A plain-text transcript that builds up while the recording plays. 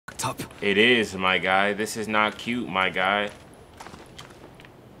fucked up. It is, my guy. This is not cute, my guy.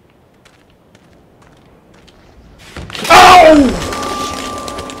 Oh!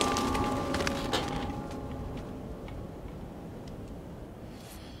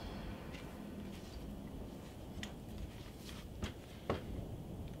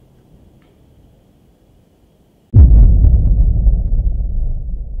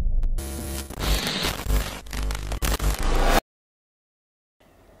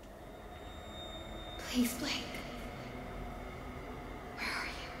 Please, Blake. Where are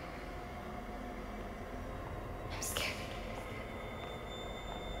you? I'm scared.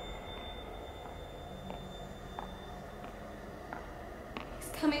 He's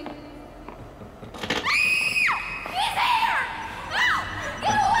coming. He's here! No!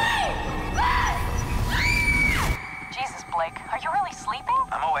 Get away! Jesus, Blake, are you really sleeping?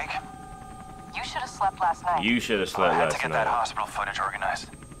 I'm awake. You should have slept last night. You should have slept I had last to get night. that hospital footage organized.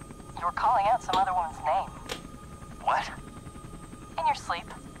 You were calling out some other woman's name. What? In your sleep.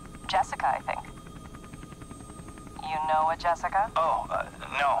 Jessica, I think. You know a Jessica? Oh,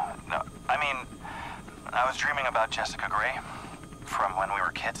 no. I mean, I was dreaming about Jessica Gray from when we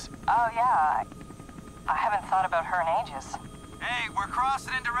were kids. Oh, yeah. I haven't thought about her in ages. Hey, we're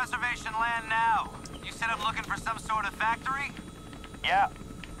crossing into reservation land now. You said I'm looking for some sort of factory? Yeah,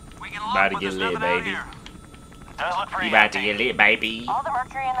 We can About look, to but get there's lit, nothing out baby. here. does look pretty You about to empty. get lit, baby. All the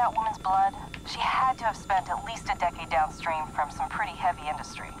mercury in that woman's blood, she had to have spent at least a decade downstream from some pretty heavy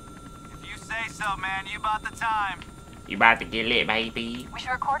industry. If you say so, man, you bought the time. You about to get lit, baby. We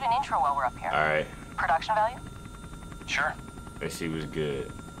should record an intro while we're up here. Alright, Production value? Sure. let's see what's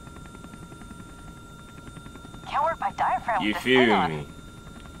good. Can't work my diaphragm You with this thing feel on. me?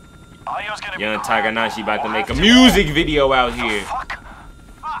 Audio's gonna Young be crap. Takanashi about to We'll make a have to- music video out The here. fuck?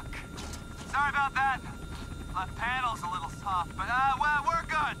 Fuck. Sorry about that. Left panel's a little soft, but well, we're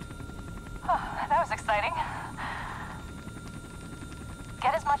good. That was exciting.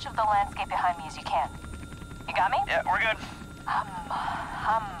 Get as much of the landscape behind me as you can. You got me? Yeah, we're good.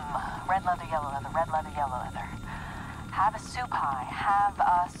 Red leather, yellow leather, red leather, yellow leather. Have a soup pie, have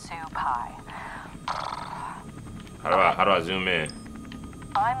a soup pie. How do I zoom in?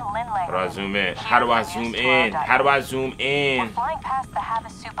 I'm Lynn Lang. How do I zoom in? How do I zoom in? How do I zoom We're in? flying past the have a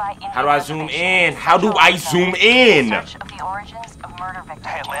soup pie in How do I zoom in? How do I zoom in? Search of the origins of murder victim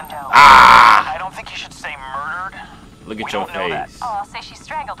Hey, Lynn. Jane Doe. Ah! I don't think you should say murdered. Look We at your don't know that. face. Oh, I'll say she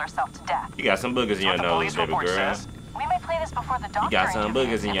strangled herself to death. You got some boogers in your What the nose, police baby report girl. says. We may play this before the doctor. got some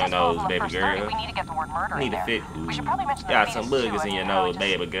interviews. boogers in If your this falls nose, on the baby first 30, girl. we need to get the word murder Need in to there. fit. We should probably mention the Got some fetus, boogers too. in your I mean, nose, how we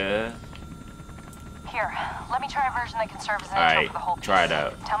baby girl. Here, let me try a version that can serve as an Alright, intro for the whole piece. try it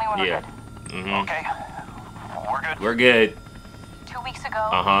out. Tell me when Yeah. we're good. Okay. We're good. We're good. 2 weeks ago,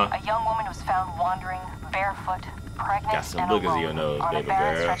 Uh-huh. a young woman was found wandering, barefoot, pregnant, Got some and boogers in alone your nose, on baby a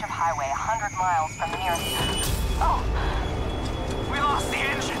barren girl. stretch of highway 100 miles from the nearest... Oh! We lost the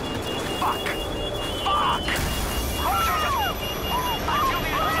engine. Fuck. Fuck. I feel the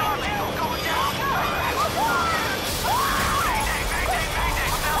engine going down. Mayday, mayday, mayday.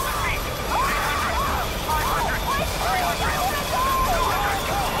 1,000 feet. 800, 500, 300, 200,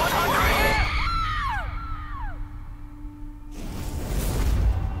 100.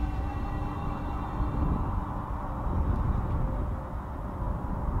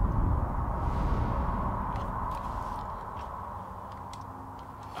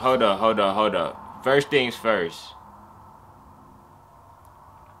 Hold up. First things first.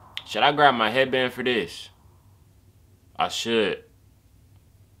 Should I grab my headband for this? I should.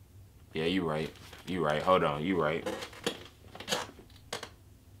 Yeah, you right. You right. Hold on. You right.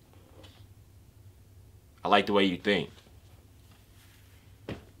 I like the way you think.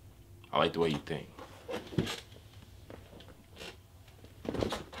 I like the way you think.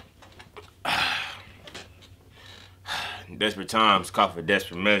 Desperate times call for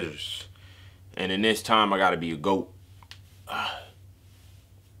desperate measures. And in this time, I gotta be a goat.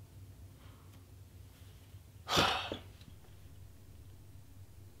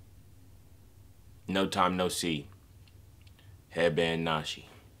 No time, no see. Headband Nashi.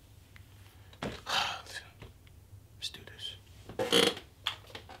 Let's do this.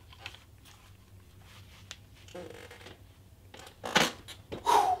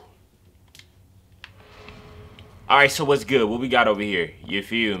 Alright, so what's good? What we got over here? You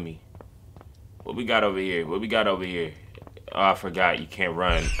feel me? What we got over here? What we got over here? Oh, I forgot. You can't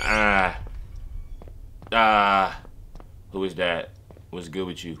run. Who is that? What's good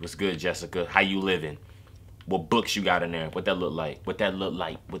with you? What's good, Jessica? How you living? What books you got in there? What that look like? What that look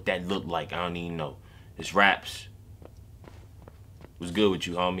like? What that look like? I don't even know. It's raps. What's good with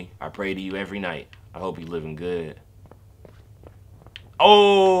you, homie? I pray to you every night. I hope you living good.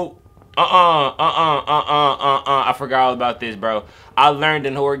 Oh, I forgot all about this, bro. I learned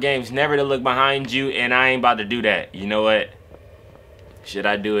in horror games never to look behind you, and I ain't about to do that. You know what? Should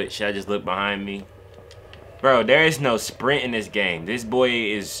I do it? Should I just look behind me? Bro, there is no sprint in this game. This boy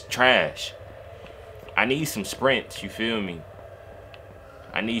is trash. I need some sprints, you feel me?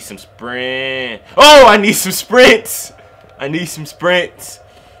 I need some sprint. Oh, I need some sprints. I need some sprints.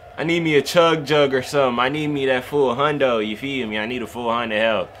 I need me a chug jug or something. I need me that full hundo, you feel me? I need a full 100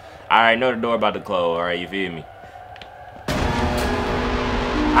 health. Alright, know the door about to close, alright, you feel me?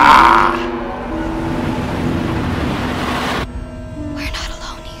 Ah! We're not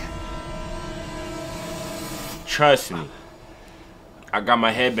alone here. Trust me. I got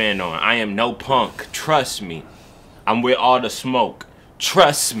my headband on. I am no punk. Trust me. I'm with all the smoke.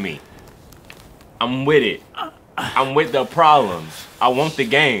 Trust me. I'm with it. I'm with the problems. I want the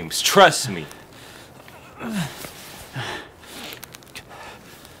games. Trust me.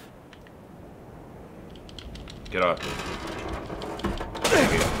 Get off me.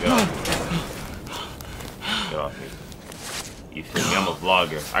 Get off me. Get off me. You feel me? I'm a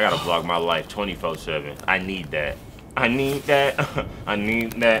vlogger. I gotta vlog my life 24/7. I need that. I need that. I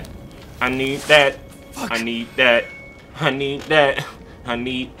need that. I need that. I need that. I need that. I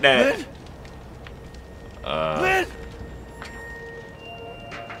need that.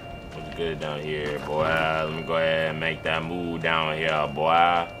 What's good down here, boy? Let me go ahead and make that move down here,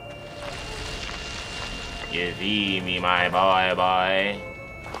 boy. You feed me, my boy, boy.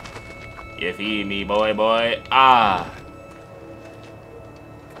 You feed me, boy, boy. Ah.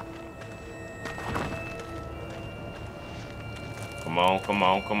 Come on, come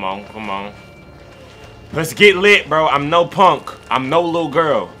on, come on, come on. Let's get lit, bro. I'm no punk. I'm no little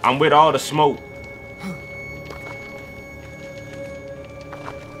girl. I'm with all the smoke.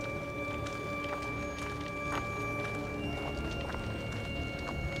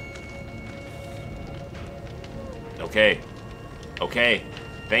 Okay. Okay.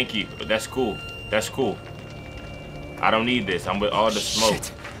 Thank you. That's cool. That's cool. I don't need this. I'm with all the smoke.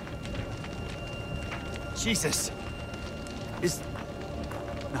 Shit. Jesus.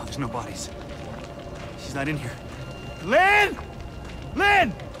 No, there's no bodies. She's not in here. Lynn!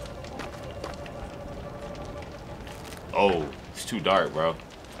 Lynn! Oh, it's too dark, bro.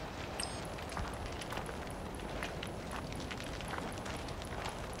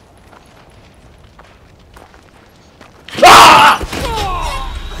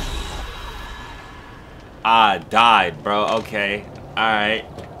 I died, bro. Okay. Alright.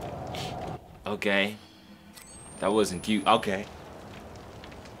 Okay. That wasn't cute. Okay.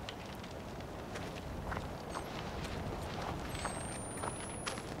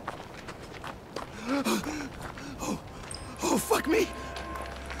 Oh, fuck me!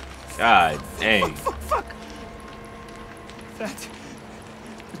 God dang. Fuck! That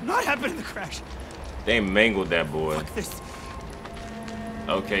did not happen in the crash. They mangled that boy. Fuck this.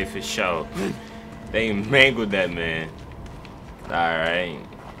 Okay, for sure. They mangled that man. Alright.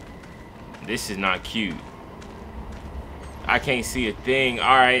 This is not cute. I can't see a thing.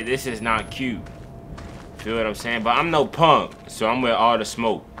 Alright, this is not cute. Feel what I'm saying? But I'm no punk, so I'm with all the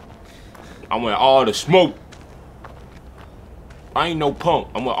smoke. I'm with all the smoke. I ain't no punk.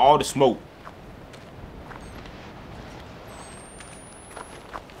 I'm with all the smoke.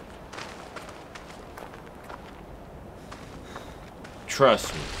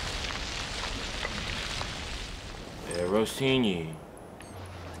 Trust me. Yeah, Rossini.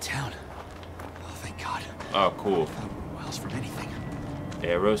 The town. Oh, thank God. Oh, cool. Without miles from anything.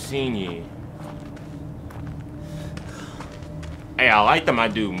 Yeah, Rossini. Hey, I like that my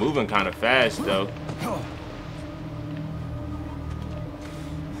dude moving kind of fast, though.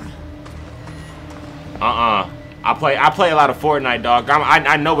 I play a lot of Fortnite, dog.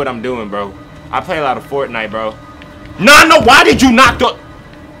 I know what I'm doing, bro. I play a lot of Fortnite, bro. No, why did you knock the...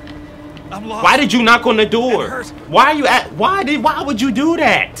 I'm lost. Why did you knock on the door? It hurt. Why are you at... Why would you do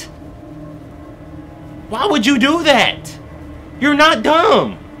that? Why would you do that? You're not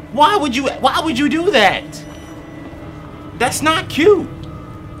dumb. Why would you do that? That's not cute.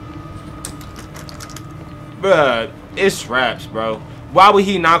 Bruh, it's raps, bro. Why would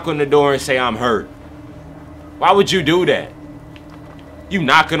he knock on the door and say I'm hurt? Why would you do that? You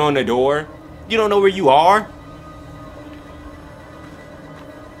knocking on the door? You don't know where you are?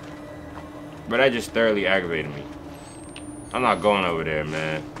 But that just thoroughly aggravated me. I'm not going over there,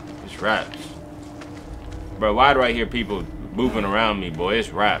 man. It's raps. Bro, why do I hear people moving around me, boy? It's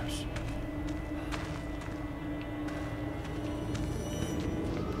raps.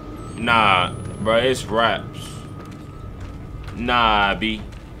 Nah, bro, it's raps. Nah, B.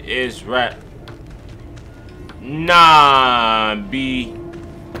 It's rap. Nah, B.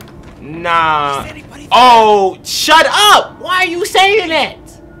 Nah. Oh, shut up! Why are you saying that?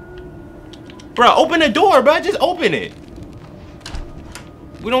 Bro, open the door, bro. Just open it.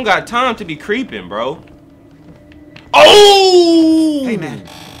 We don't got time to be creeping, bro. Oh! Hey, man.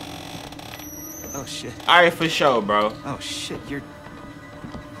 Oh, shit. Alright, for sure, bro. Oh, shit, you're...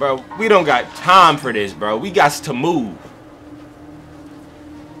 Bro, we don't got time for this, bro. We got to move.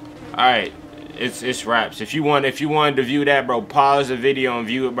 Alright. It's wraps. If you wanted to view that, bro, pause the video and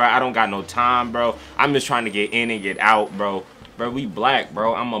view it, bro. I don't got no time, bro. I'm just trying to get in and get out, bro. Bro, we black,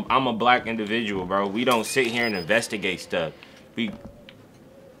 bro. I'm a black individual, bro. We don't sit here and investigate stuff. We...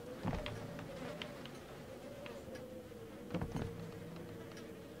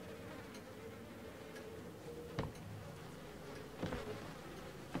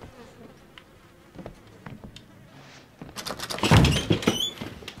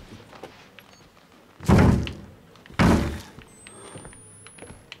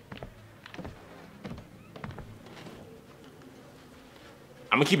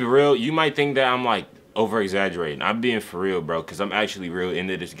 I'm gonna keep it real. You might think that I'm like over exaggerating. I'm being for real, bro, because I'm actually real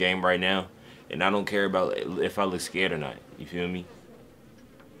into this game right now, and I don't care about if I look scared or not. You feel me?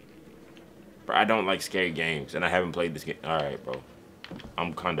 Bro, I don't like scary games, and I haven't played this game. All right, bro.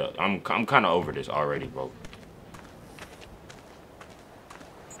 I'm kind of over this already, bro.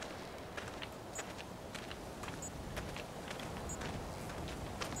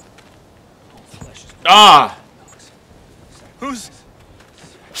 Ah! Who's...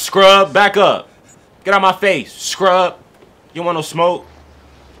 Scrub, back up. Get out my face. Scrub. You want no smoke?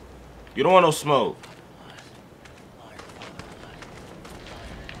 You don't want no smoke.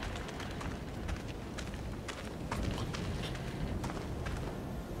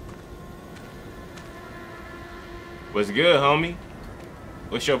 What's good, homie?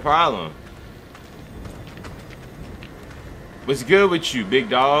 What's your problem? What's good with you, big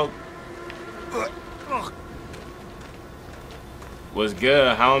dog? What's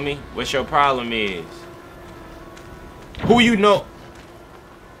good, homie? What's your problem is? Who you know?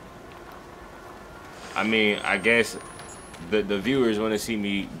 I mean, I guess the viewers want to see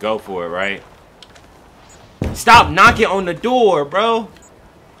me go for it, right? Stop knocking on the door, bro.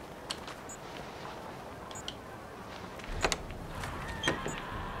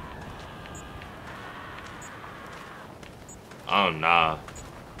 Oh, nah.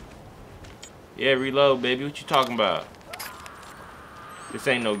 Yeah, reload, baby. What you talking about? This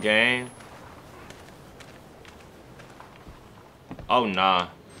ain't no game. Oh, nah.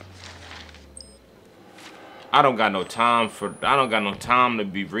 I don't got no time to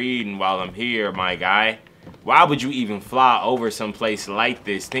be reading while I'm here, my guy. Why would you even fly over someplace like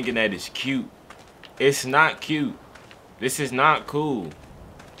this thinking that it's cute? It's not cute. This is not cool.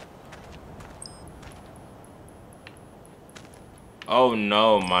 Oh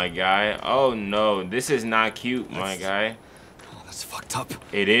no, my guy. Oh no, this is not cute, my guy. Oh, that's fucked up.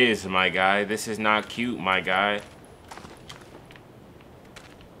 It is, my guy. This is not cute, my guy.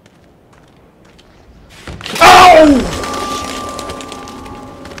 Oh!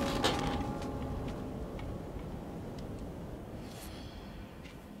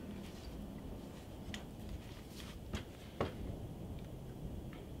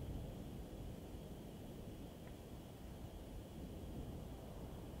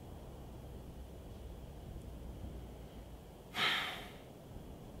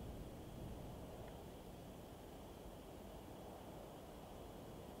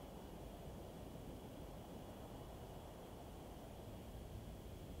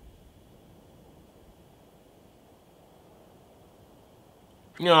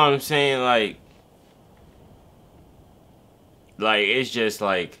 You know what I'm saying? Like, it's just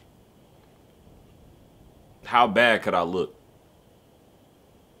like, how bad could I look?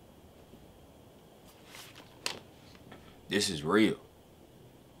 This is real.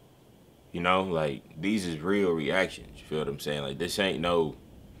 You know, like, these is real reactions. You feel what I'm saying? Like, this ain't no,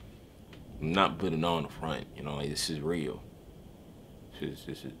 I'm not putting on the front. You know, like, this is real. This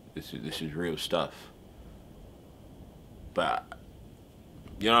is real stuff. But,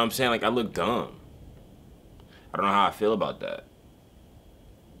 you know what I'm saying? Like, I look dumb. I don't know how I feel about that.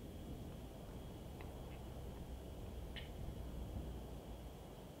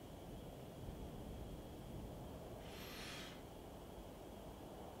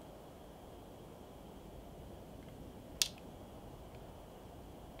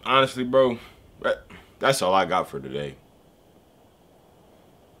 Honestly, bro, that's all I got for today.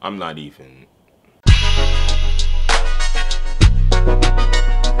 I'm not even